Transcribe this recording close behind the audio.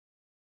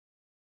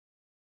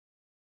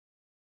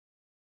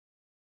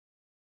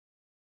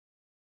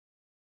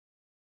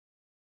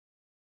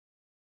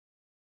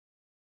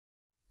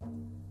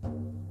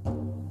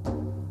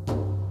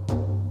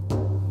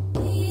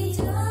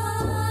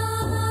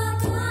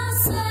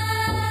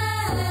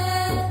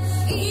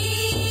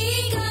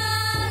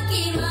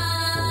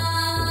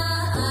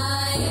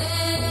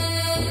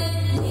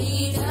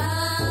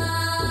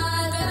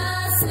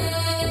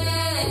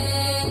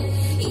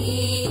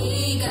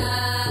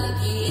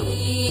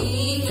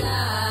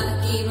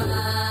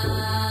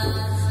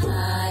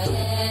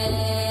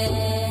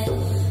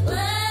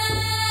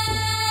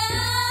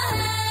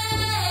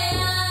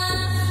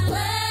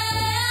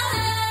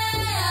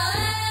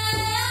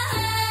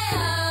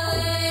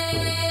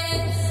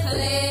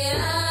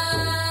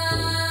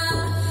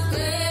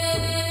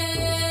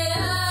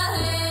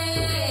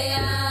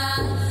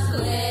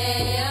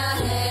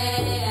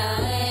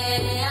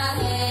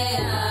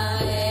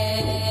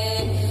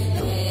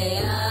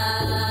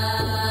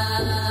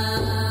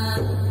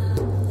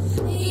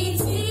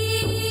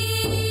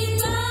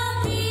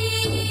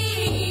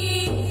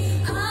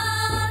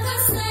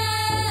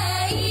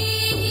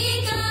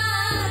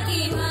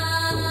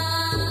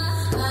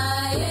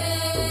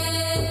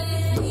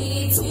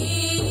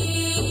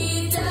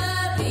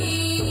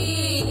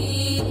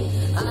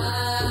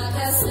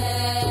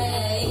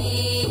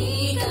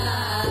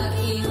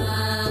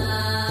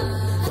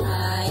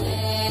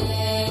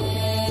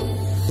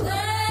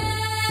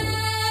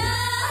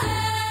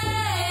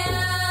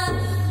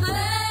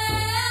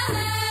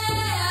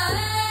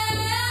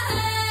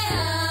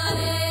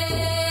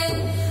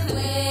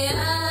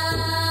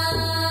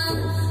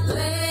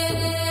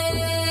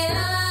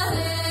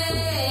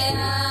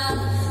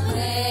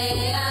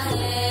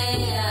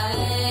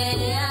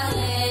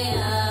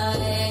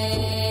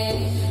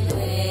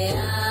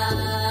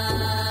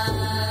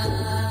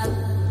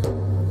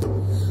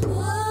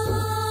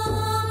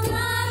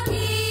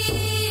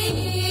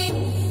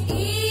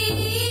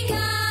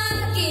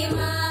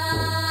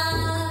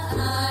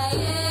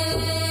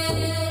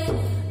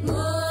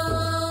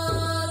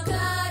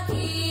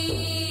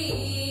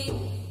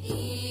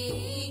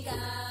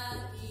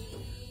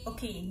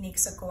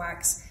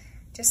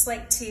Just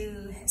like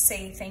to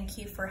say thank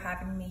you for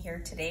having me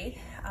here today.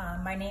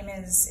 My name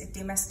is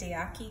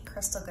Dumesdayaki,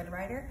 Crystal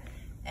Goodrider,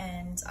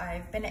 and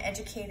I've been an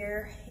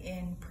educator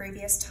in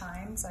previous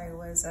times. I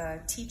was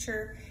a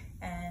teacher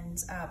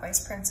and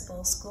vice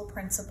principal, school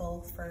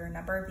principal for a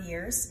number of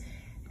years,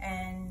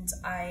 and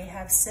I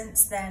have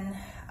since then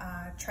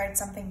tried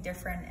something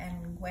different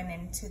and went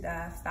into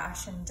the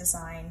fashion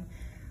design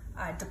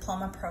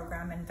diploma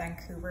program in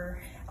Vancouver,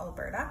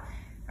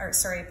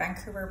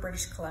 Vancouver,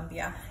 British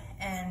Columbia.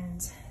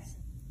 And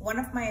one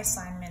of my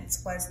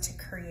assignments was to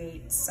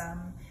create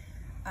some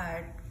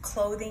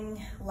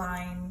clothing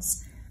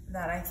lines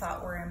that I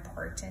thought were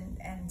important.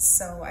 And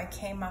so I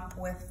came up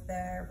with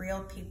the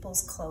Real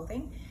People's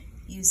Clothing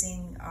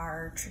using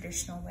our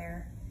traditional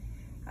wear.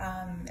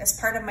 As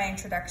part of my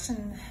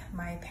introduction,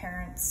 my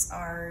parents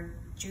are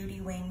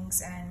Judy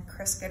Wings and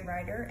Chris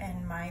Goodrider,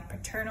 and my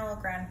paternal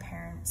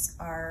grandparents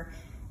are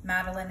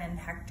Madeline and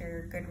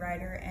Hector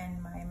Goodrider,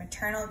 and my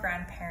maternal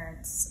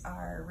grandparents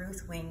are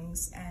Ruth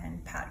Wings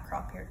and Pat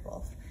Cropbeard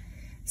Wolf.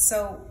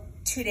 So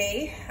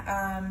today,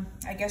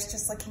 I guess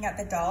just looking at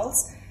the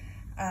dolls,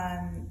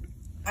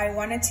 I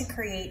wanted to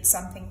create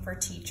something for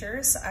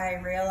teachers. I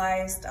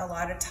realized a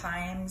lot of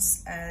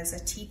times as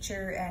a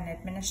teacher and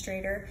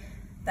administrator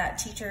that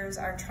teachers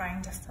are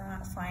trying to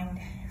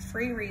find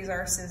free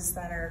resources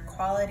that are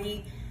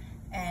quality,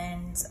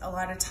 and a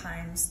lot of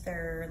times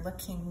they're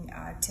looking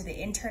to the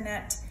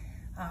internet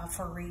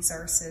for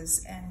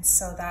resources, and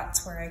so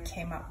that's where I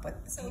came up with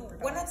the paper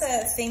dolls. One of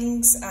the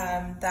things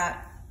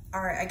that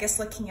are, I guess,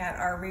 looking at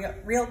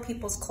our real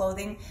people's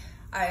clothing,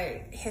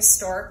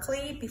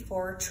 historically,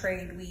 before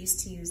trade, we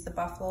used to use the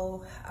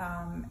buffalo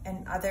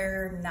and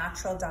other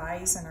natural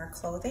dyes in our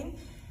clothing,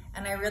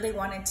 and I really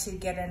wanted to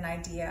get an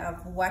idea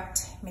of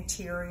what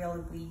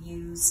material we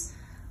use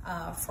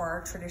for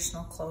our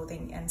traditional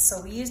clothing. And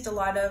so we used a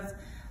lot of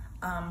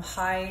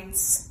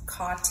hides,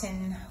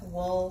 cotton,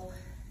 wool,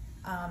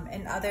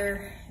 and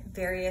other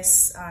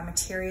various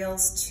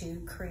materials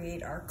to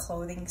create our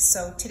clothing.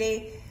 So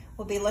today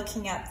we'll be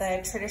looking at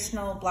the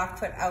traditional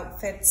Blackfoot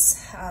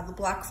outfits, the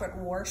Blackfoot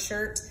war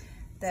shirt,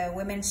 the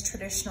women's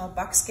traditional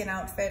buckskin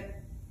outfit,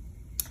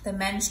 the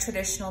men's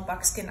traditional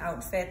buckskin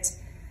outfit,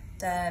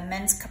 the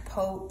men's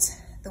capote,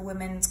 the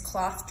women's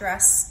cloth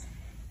dress,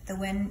 the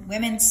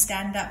women's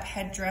stand-up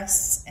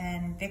headdress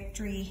and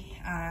victory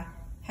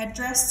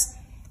headdress,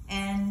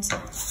 and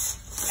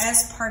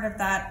as part of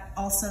that,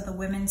 also the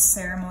women's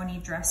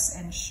ceremony dress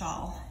and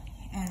shawl.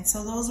 And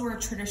so those were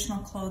traditional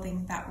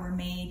clothing that were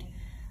made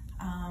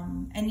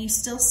and you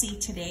still see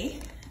today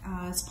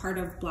as part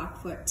of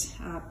Blackfoot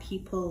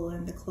people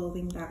and the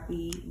clothing that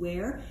we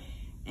wear.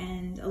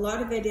 And a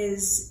lot of it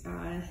is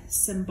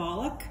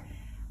symbolic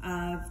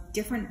of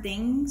different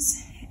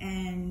things,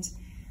 and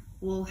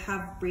we'll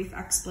have brief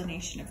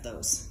explanation of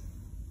those.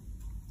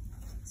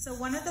 So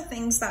one of the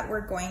things that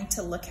we're going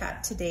to look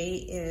at today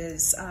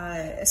is,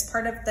 as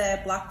part of the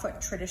Blackfoot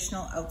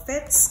traditional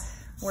outfits,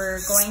 we're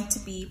going to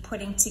be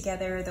putting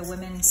together the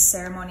women's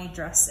ceremony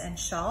dress and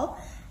shawl.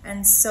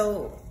 And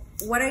so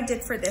what I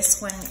did for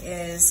this one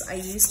is I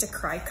used a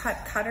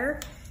cry-cut cutter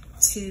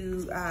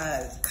to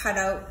cut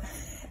out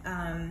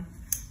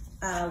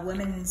a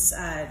women's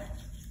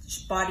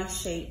body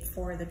shape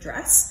for the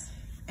dress.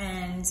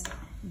 And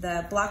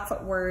the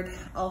Blackfoot word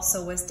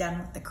also was done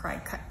with the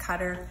cry-cut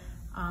cutter.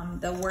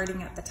 The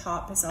wording at the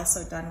top is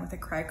also done with a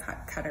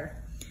cry-cut cutter.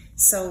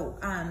 So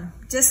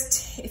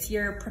just if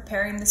you're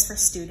preparing this for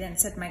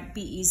students, it might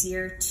be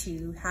easier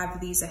to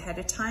have these ahead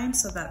of time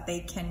so that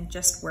they can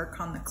just work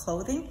on the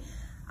clothing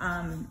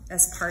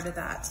as part of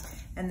that.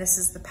 And this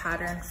is the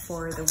pattern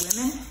for the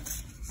women,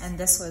 and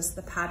this was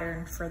the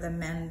pattern for the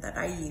men that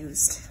I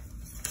used.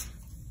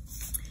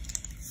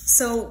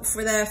 So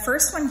for the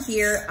first one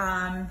here,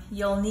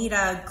 you'll need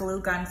a glue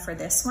gun for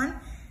this one.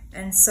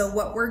 And so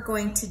what we're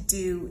going to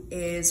do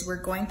is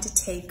we're going to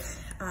take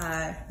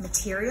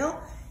material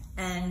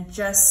and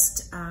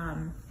just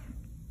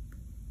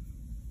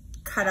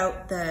cut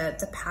out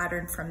the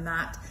pattern from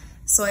that.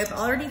 So I've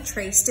already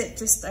traced it,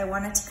 just I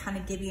wanted to kind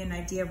of give you an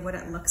idea of what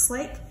it looks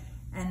like.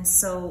 And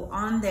so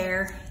on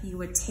there, you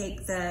would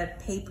take the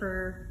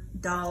paper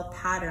doll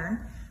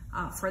pattern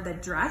for the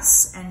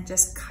dress and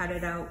just cut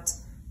it out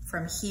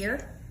from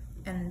here.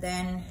 And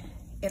then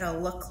it'll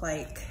look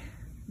like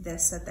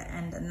this at the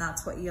end, and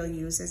that's what you'll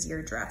use as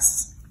your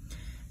dress.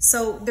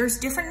 So there's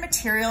different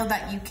material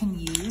that you can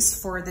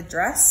use for the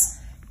dress,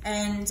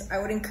 and I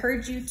would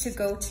encourage you to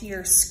go to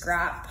your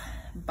scrap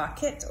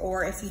bucket,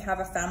 or if you have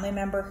a family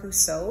member who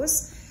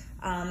sews,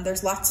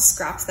 there's lots of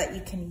scraps that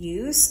you can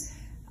use,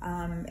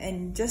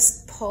 and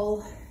just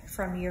pull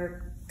from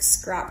your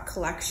scrap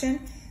collection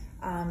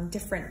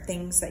different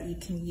things that you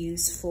can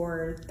use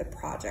for the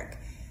project.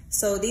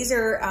 So these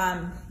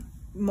are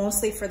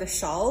mostly for the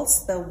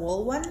shawls, the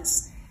wool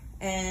ones,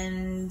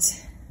 and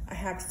I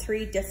have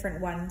 3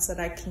 different ones that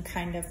I can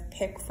kind of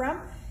pick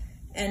from.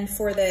 And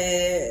for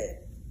the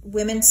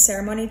women's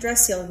ceremony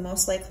dress, you'll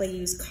most likely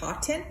use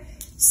cotton.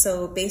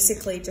 So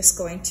basically just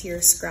going to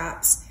your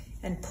scraps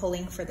and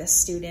pulling for the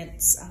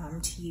students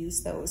to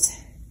use those.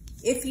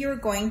 If you're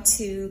going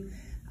to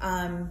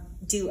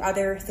do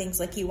other things,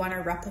 like you want to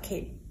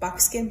replicate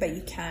buckskin but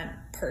you can't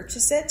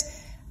purchase it,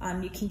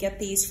 you can get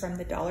these from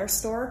the dollar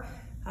store.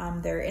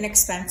 They're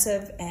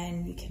inexpensive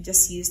and you can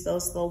just use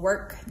those. They'll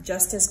work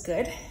just as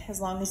good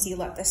as long as you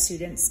let the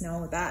students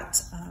know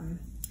that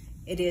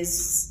it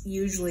is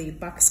usually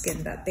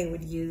buckskin that they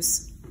would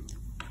use.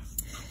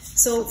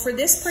 So for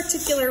this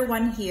particular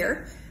one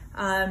here,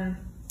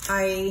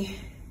 I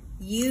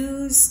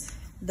use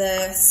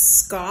the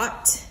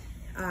Scott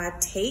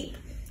tape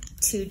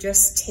to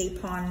just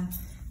tape on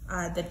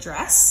the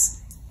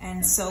dress.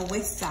 And so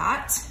with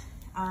that,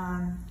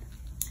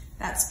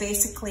 that's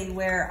basically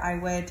where I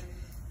would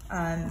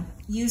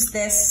use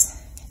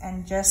this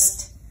and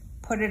just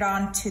put it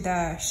onto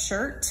the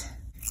shirt.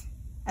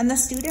 And the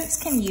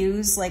students can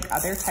use like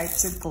other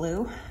types of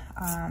glue.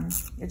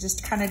 It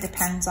just kind of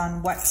depends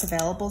on what's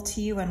available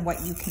to you and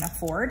what you can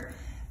afford.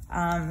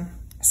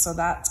 So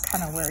that's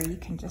kind of where you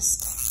can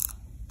just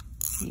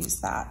use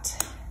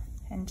that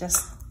and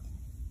just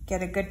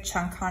get a good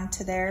chunk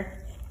onto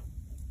there.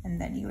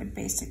 And then you would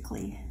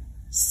basically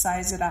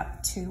size it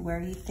up to where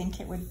you think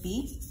it would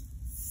be.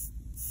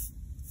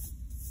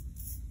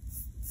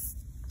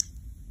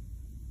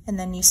 And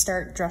then you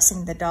start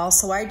dressing the doll.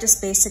 So I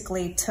just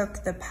basically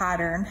took the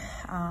pattern,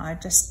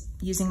 just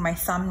using my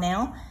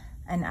thumbnail,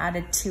 and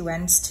added 2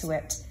 ends to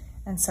it.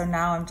 And so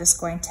now I'm just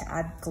going to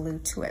add glue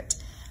to it.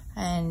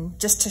 And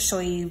just to show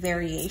you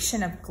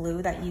variation of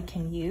glue that you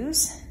can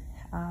use,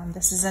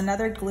 this is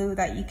another glue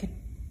that you could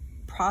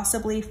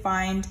possibly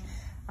find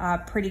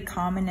pretty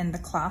common in the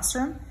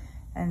classroom.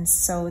 And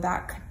so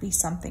that could be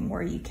something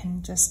where you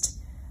can just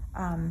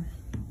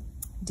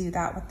do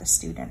that with the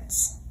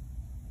students.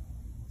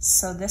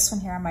 So this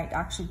one here, I might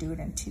actually do it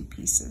in 2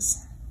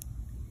 pieces.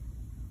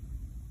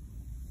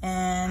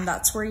 And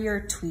that's where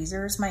your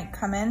tweezers might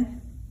come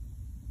in.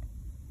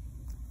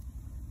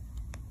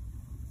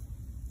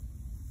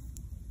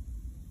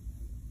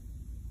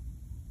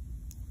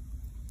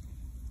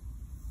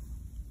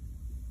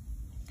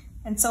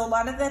 And so a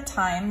lot of the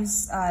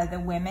times, the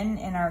women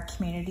in our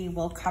community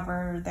will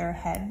cover their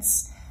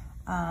heads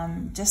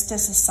just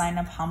as a sign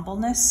of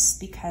humbleness,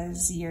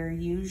 because you're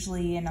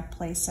usually in a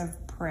place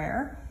of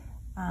prayer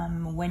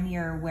when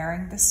you're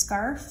wearing the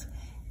scarf.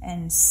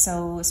 And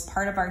so as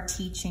part of our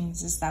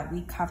teachings is that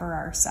we cover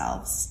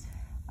ourselves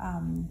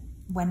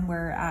when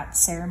we're at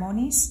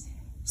ceremonies,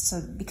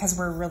 so because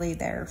we're really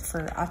there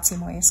for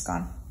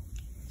Aatsimoyihkaan.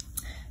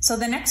 So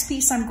the next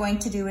piece I'm going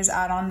to do is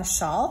add on the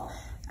shawl,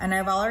 and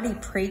I've already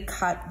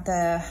pre-cut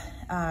the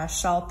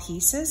shawl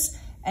pieces,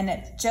 and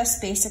it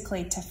just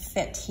basically to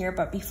fit here.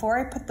 But before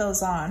I put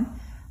those on,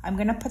 I'm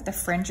gonna put the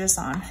fringes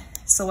on.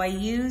 So I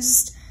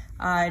used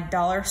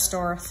dollar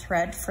store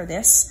thread for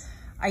this.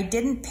 I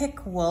didn't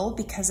pick wool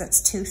because it's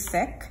too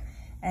thick.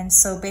 And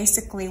so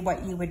basically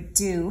what you would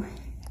do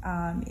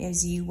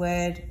is you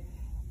would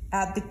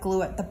add the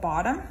glue at the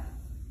bottom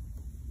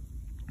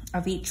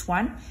of each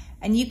one.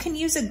 And you can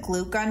use a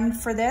glue gun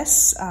for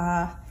this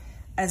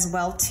as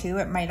well too,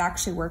 it might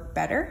actually work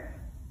better.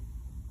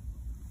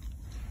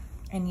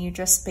 And you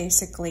just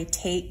basically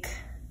take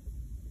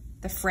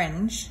the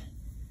fringe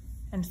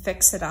and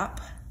fix it up.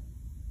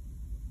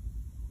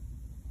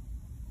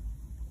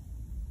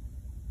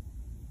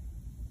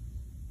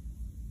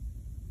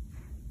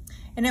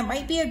 And it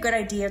might be a good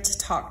idea to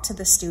talk to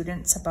the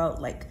students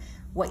about like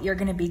what you're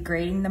going to be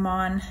grading them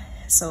on.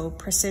 So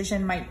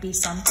precision might be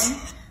something,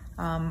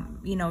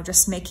 you know,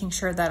 just making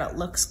sure that it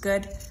looks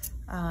good.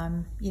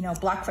 You know,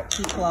 Blackfoot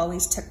people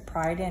always took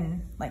pride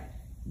in like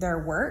their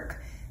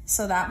work.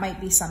 So that might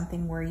be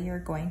something where you're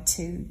going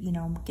to, you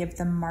know, give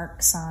them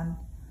marks on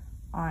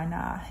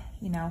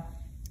you know,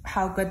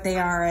 how good they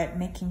are at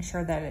making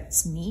sure that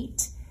it's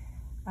neat.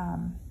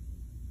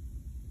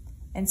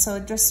 And so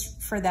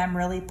just for them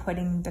really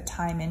putting the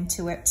time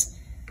into it.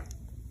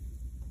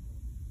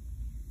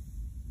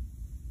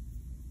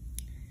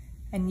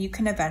 And you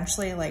can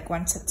eventually, like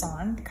once it's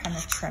on, kind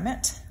of trim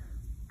it.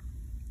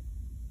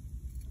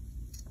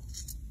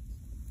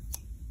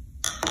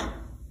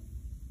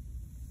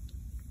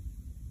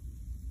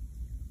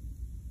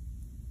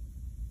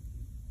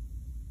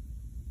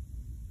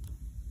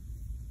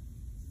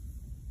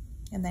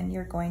 And then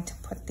you're going to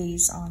put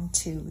these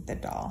onto the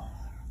doll.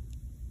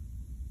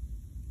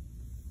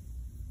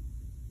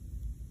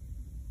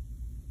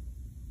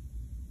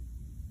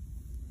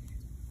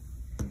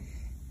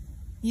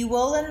 You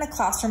will in the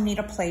classroom need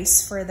a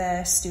place for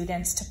the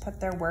students to put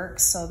their work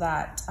so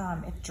that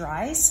it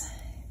dries.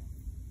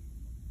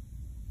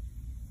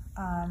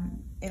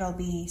 It'll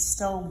be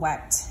still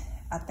wet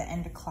at the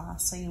end of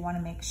class, so you want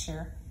to make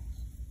sure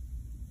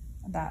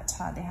that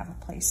they have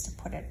a place to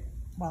put it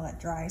while it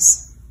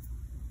dries.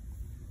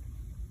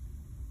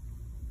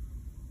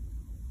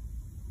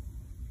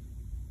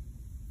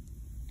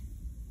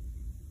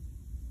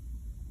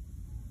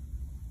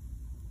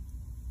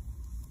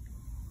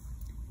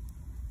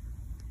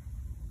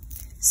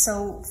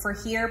 So for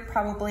here,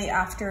 probably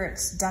after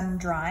it's done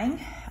drying,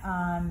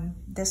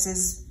 this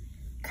is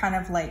kind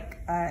of like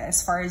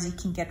as far as you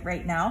can get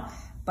right now,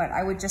 but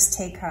I would just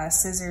take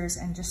scissors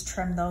and just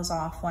trim those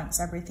off once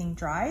everything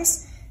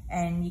dries,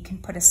 and you can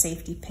put a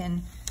safety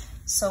pin.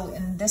 So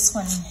in this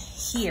one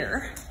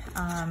here,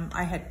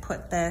 I had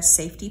put the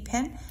safety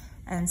pin,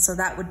 and so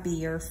that would be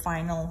your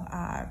final,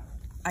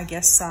 I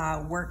guess,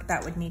 work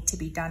that would need to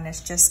be done is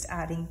just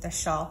adding the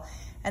shawl.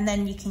 And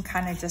then you can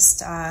kind of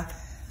just,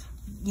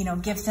 you know,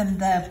 give them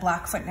the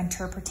Blackfoot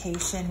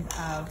interpretation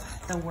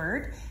of the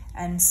word.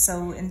 And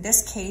so in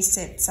this case,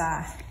 it's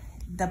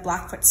the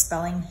Blackfoot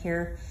spelling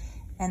here,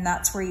 and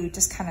that's where you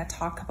just kind of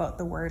talk about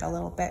the word a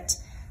little bit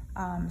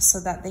so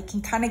that they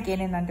can kind of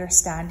gain an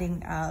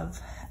understanding of,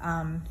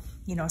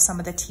 you know, some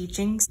of the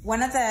teachings.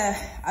 One of the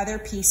other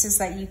pieces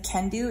that you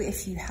can do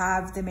if you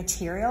have the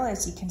material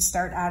is you can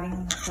start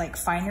adding like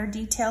finer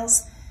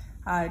details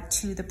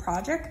to the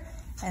project.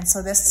 And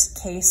so this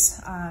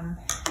case,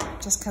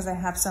 just because I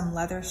have some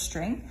leather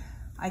string,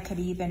 I could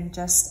even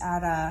just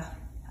add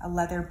a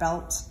leather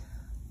belt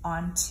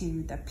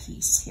onto the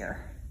piece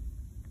here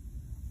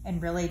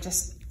and really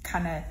just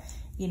kind of,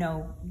 you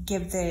know,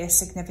 give the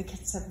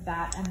significance of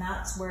that. And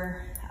that's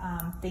where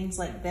things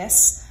like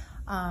this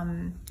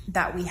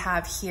that we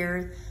have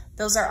here,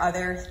 those are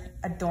other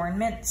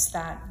adornments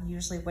that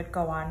usually would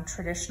go on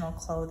traditional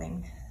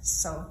clothing.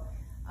 So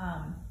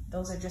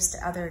those are just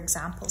other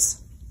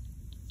examples.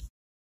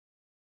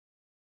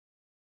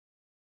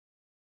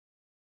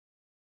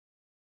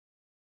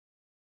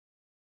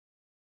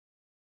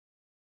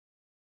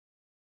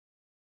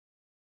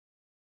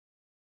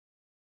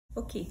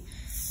 Okay,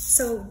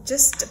 so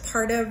just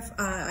part of,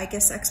 I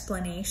guess,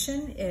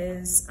 explanation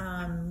is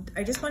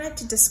I just wanted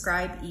to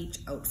describe each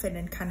outfit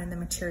and kind of the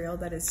material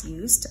that is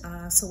used.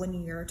 So when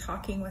you're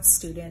talking with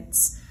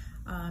students,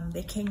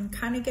 they can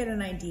kind of get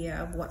an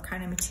idea of what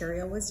kind of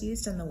material was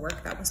used and the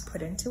work that was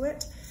put into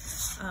it,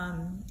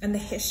 and the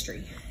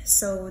history.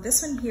 So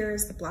this one here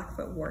is the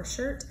Blackfoot war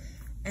shirt,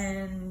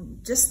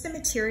 and just the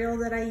material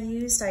that I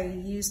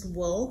used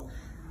wool.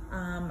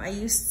 I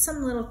used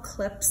some little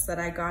clips that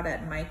I got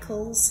at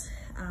Michael's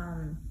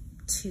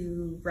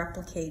to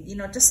replicate, you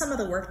know, just some of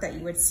the work that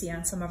you would see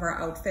on some of our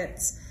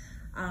outfits.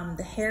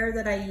 The hair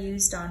that I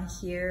used on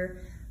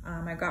here,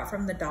 I got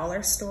from the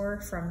dollar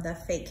store, from the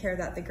fake hair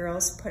that the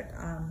girls put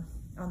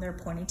on their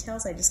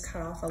ponytails. I just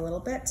cut off a little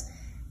bit.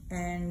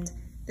 And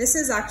this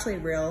is actually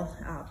real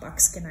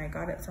buckskin. I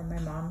got it from my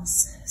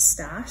mom's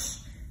stash.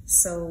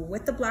 So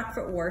with the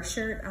Blackfoot war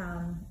shirt,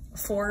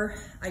 for,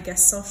 I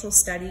guess, social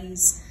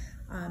studies,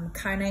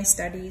 kimayii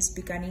studies,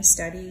 Bikini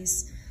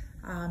studies,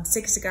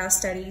 Siksika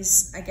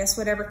studies, I guess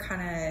whatever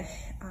kind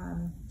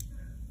of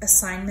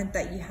assignment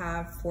that you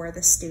have for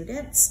the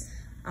students.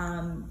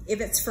 If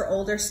it's for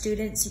older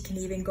students, you can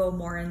even go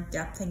more in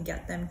depth and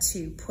get them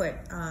to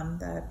put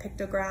the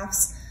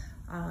pictographs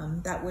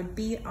that would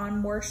be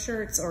on war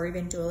shirts, or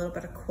even do a little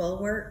bit of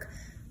quill work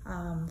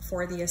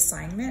for the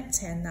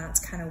assignment, and that's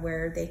kind of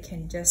where they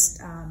can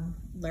just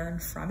learn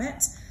from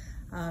it.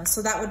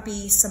 So that would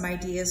be some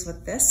ideas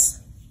with this.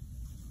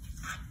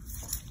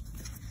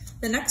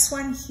 The next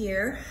one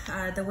here,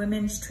 the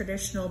women's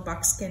traditional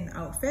buckskin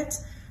outfit.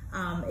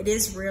 It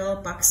is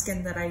real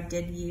buckskin that I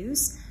did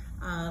use.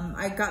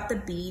 I got the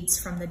beads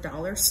from the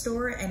dollar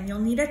store, and you'll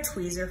need a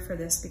tweezer for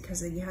this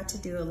because you have to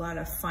do a lot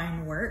of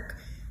fine work.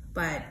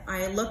 But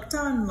I looked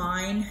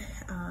online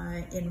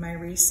in my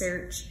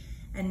research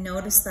and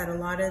noticed that a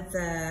lot of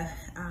the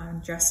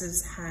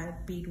dresses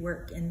had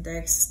beadwork in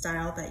the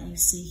style that you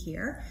see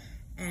here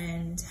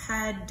and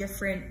had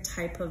different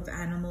type of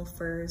animal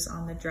furs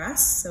on the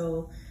dress.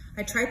 So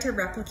I tried to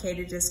replicate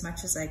it as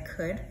much as I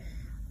could.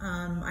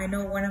 I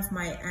know one of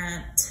my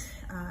aunt,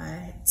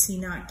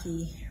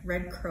 Tsinaki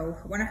Red Crow,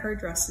 one of her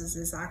dresses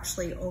is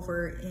actually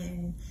over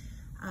in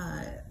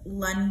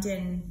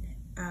London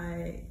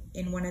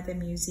in one of the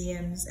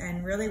museums.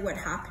 And really what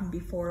happened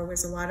before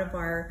was a lot of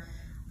our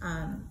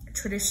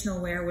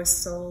traditional wear was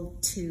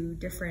sold to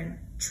different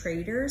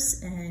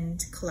traders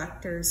and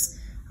collectors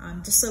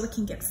just so we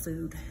can get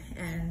food.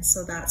 And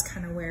so that's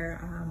kind of where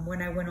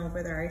when I went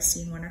over there, I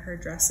seen one of her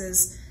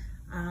dresses.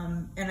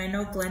 And I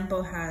know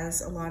Glenbow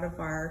has a lot of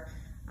our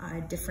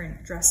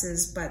different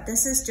dresses, but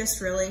this is just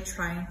really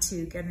trying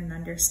to get an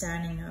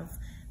understanding of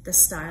the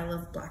style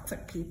of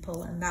Blackfoot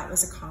people, and that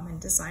was a common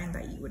design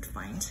that you would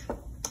find.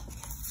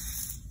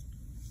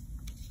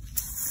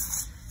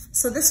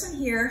 So this one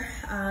here,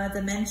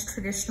 the men's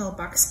traditional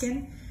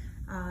buckskin,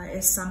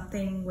 is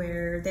something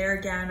where there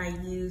again I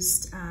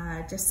used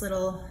just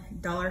little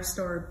dollar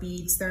store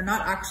beads. They're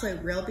not actually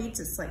real beads,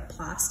 it's like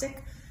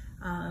plastic,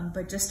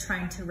 but just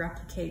trying to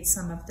replicate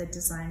some of the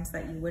designs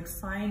that you would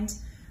find.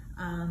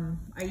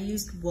 I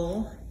used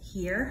wool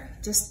here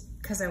just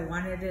because I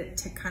wanted it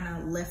to kind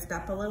of lift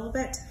up a little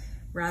bit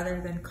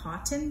rather than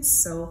cotton.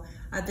 So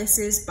this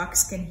is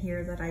buckskin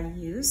here that I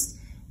used,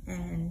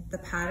 and the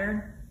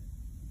pattern.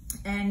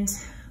 And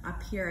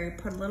up here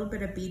I put a little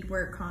bit of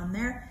beadwork on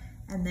there,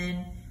 and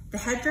then the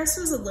headdress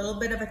was a little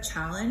bit of a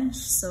challenge,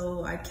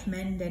 so I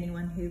commend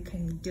anyone who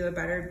can do a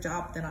better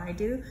job than I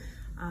do.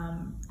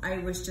 I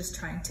was just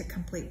trying to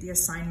complete the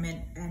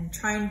assignment and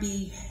try and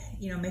be,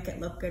 you know, make it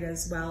look good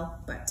as well.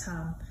 But,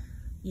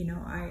 you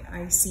know,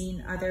 I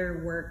seen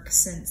other work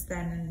since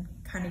then and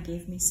kind of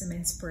gave me some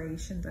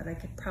inspiration that I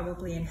could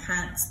probably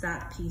enhance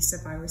that piece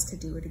if I was to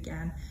do it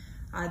again.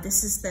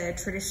 This is the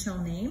traditional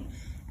name,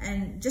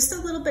 and just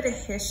a little bit of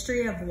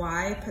history of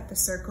why I put the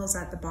circles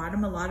at the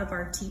bottom. A lot of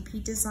our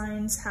teepee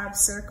designs have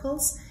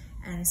circles,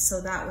 and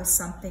so that was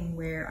something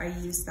where I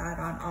used that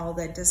on all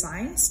the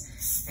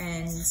designs,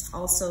 and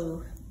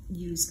also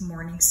used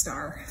Morning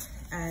Star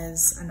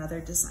as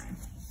another design.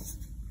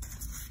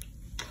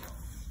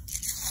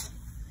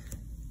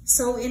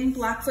 So in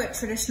Blackfoot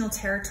traditional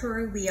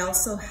territory, we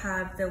also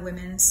have the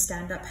women's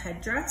stand-up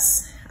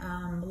headdress.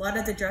 A lot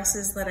of the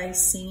dresses that I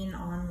seen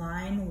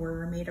online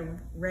were made of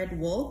red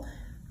wool.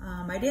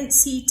 I didn't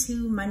see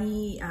too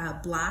many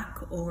black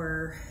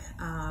or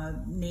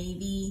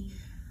navy.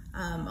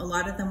 A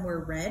lot of them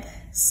were red.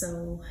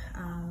 So,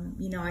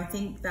 you know, I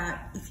think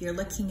that if you're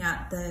looking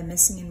at the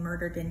Missing and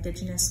Murdered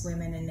Indigenous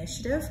Women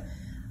Initiative,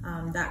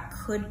 that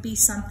could be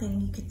something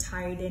you could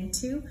tie it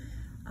into,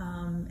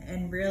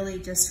 and really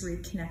just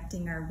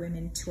reconnecting our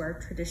women to our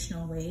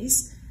traditional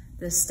ways.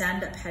 The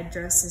stand-up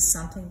headdress is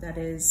something that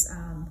is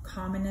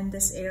common in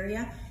this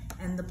area,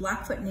 and the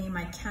Blackfoot name,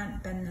 I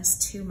can't bend this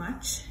too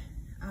much,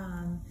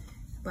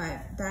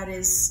 but that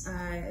is,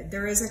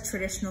 there is a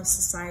traditional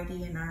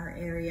society in our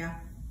area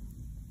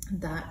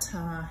that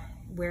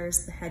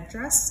wears the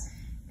headdress,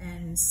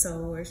 and so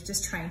we're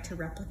just trying to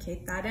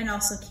replicate that and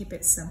also keep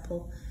it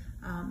simple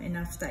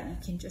enough that you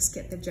can just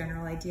get the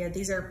general idea.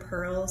 These are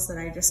pearls that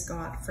I just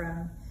got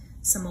from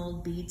some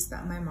old beads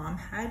that my mom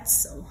had,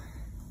 so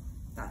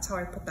that's how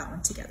I put that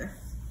one together.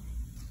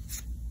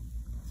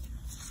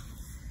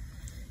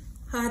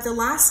 The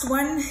last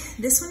one,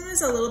 this one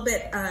was a little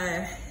bit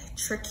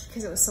tricky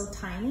because it was so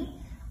tiny,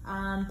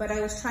 but I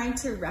was trying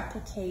to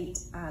replicate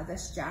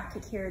this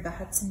jacket here, the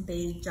Hudson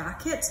Bay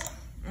jacket.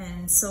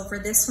 And so for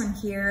this one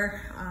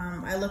here,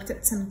 I looked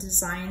at some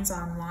designs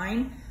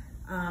online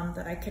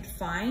that I could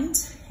find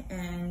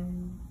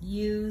and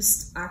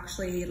used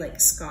actually like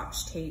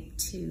Scotch tape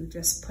to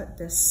just put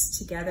this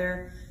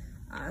together.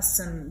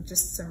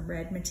 Just some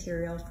red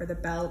material for the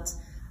belt.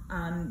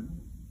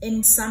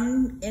 In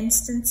some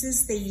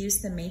instances, they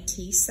use the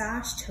Métis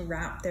sash to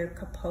wrap their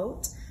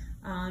capote.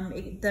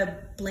 The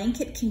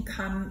blanket can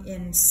come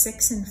in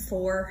 6 and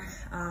 4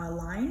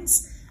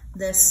 lines.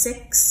 The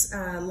 6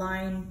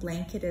 line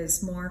blanket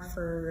is more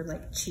for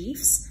like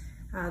chiefs.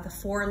 The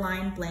 4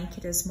 line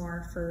blanket is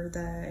more for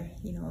the,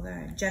 you know,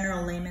 the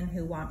general layman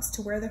who wants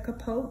to wear the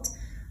capote.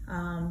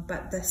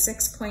 But the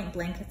 6 point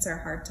blankets are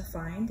hard to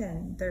find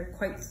and they're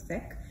quite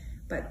thick,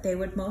 but they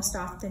would most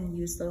often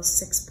use those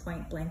 6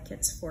 point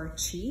blankets for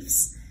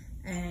chiefs,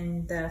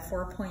 and the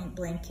 4 point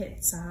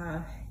blankets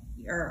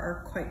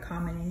are quite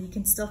common, and you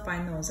can still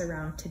find those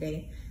around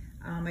today.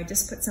 I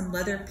just put some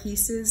leather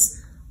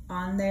pieces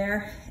on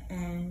there,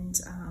 and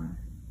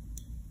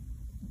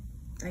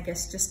I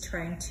guess just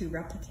trying to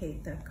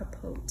replicate the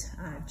capote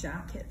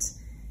jacket.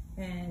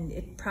 and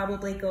it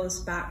probably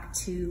goes back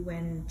to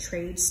when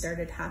trade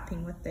started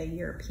happening with the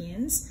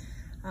Europeans.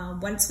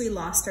 Once we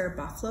lost our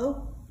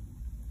buffalo,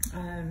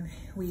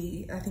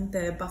 I think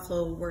the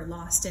buffalo were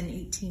lost in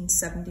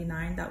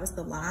 1879. That was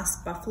the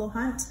last buffalo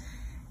hunt,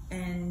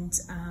 and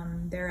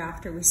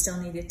thereafter we still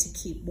needed to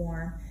keep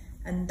warm.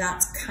 And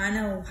that's kind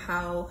of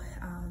how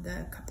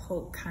the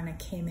Capote kind of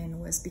came in,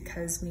 was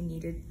because we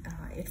needed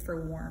it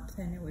for warmth,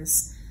 and it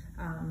was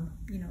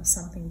you know,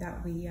 something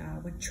that we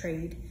would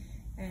trade,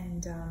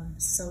 and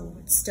so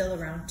it's still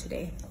around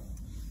today.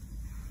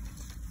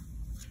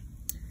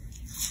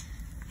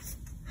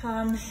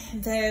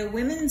 The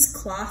women's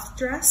cloth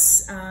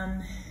dress,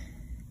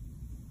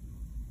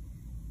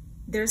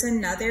 there's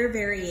another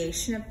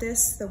variation of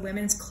this, the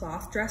women's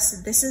cloth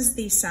dress. This is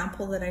the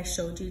sample that I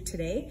showed you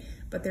today,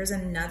 but there's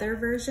another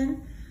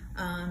version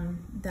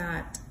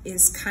that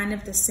is kind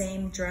of the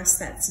same dress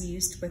that's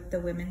used with the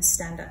women's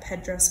stand-up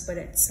headdress, but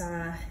it's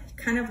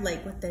kind of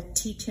like with the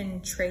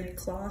teach-in trade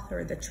cloth,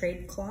 or the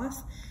trade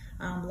cloth.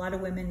 A lot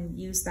of women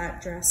use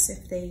that dress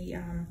if they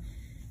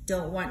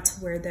don't want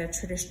to wear the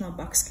traditional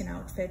buckskin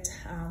outfit.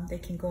 They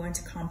can go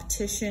into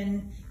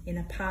competition in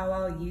a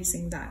powwow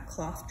using that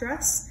cloth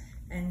dress.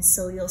 And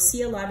so you'll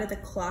see a lot of the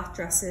cloth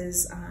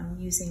dresses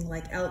using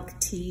like elk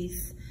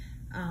teeth,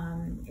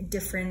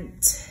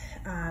 different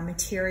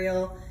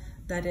material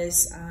that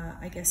is,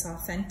 I guess,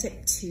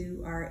 authentic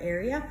to our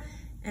area.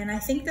 And I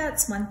think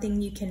that's one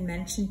thing you can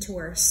mention to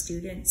our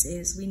students,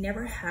 is we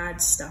never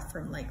had stuff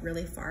from like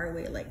really far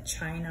away, like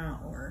China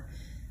or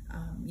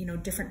you know,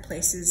 different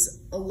places.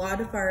 A lot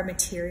of our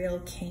material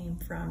came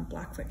from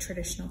Blackfoot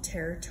traditional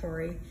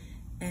territory,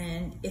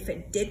 and if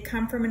it did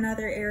come from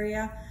another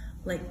area,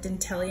 like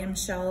dentalium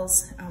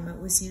shells,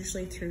 it was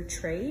usually through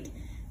trade.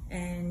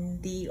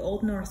 And the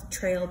Old North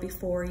Trail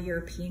before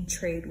European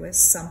trade was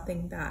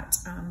something that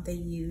they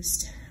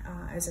used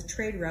as a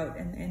trade route,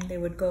 and they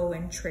would go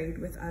and trade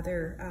with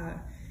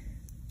other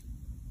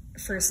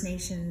First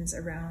Nations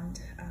around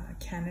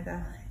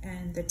Canada.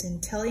 And the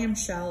dentalium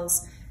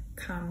shells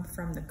come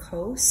from the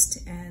coast,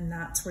 and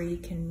that's where you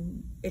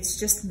can, it's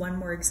just one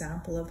more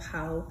example of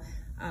how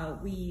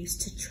we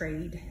used to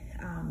trade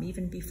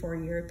even before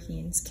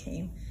Europeans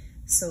came.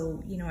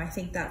 So, you know, I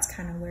think that's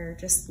kind of where,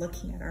 just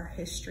looking at our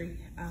history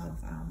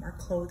of our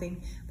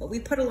clothing, but we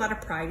put a lot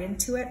of pride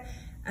into it.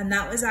 And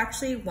that was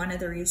actually one of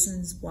the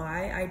reasons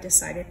why I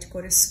decided to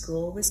go to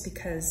school, was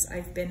because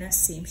I've been a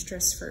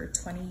seamstress for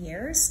 20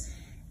 years,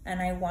 and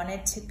I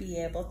wanted to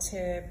be able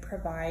to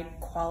provide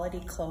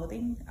quality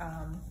clothing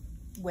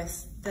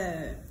with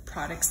the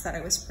products that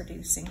I was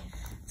producing.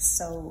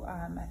 So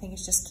I think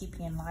it's just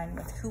keeping in line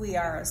with who we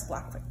are as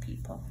Blackfoot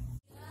people.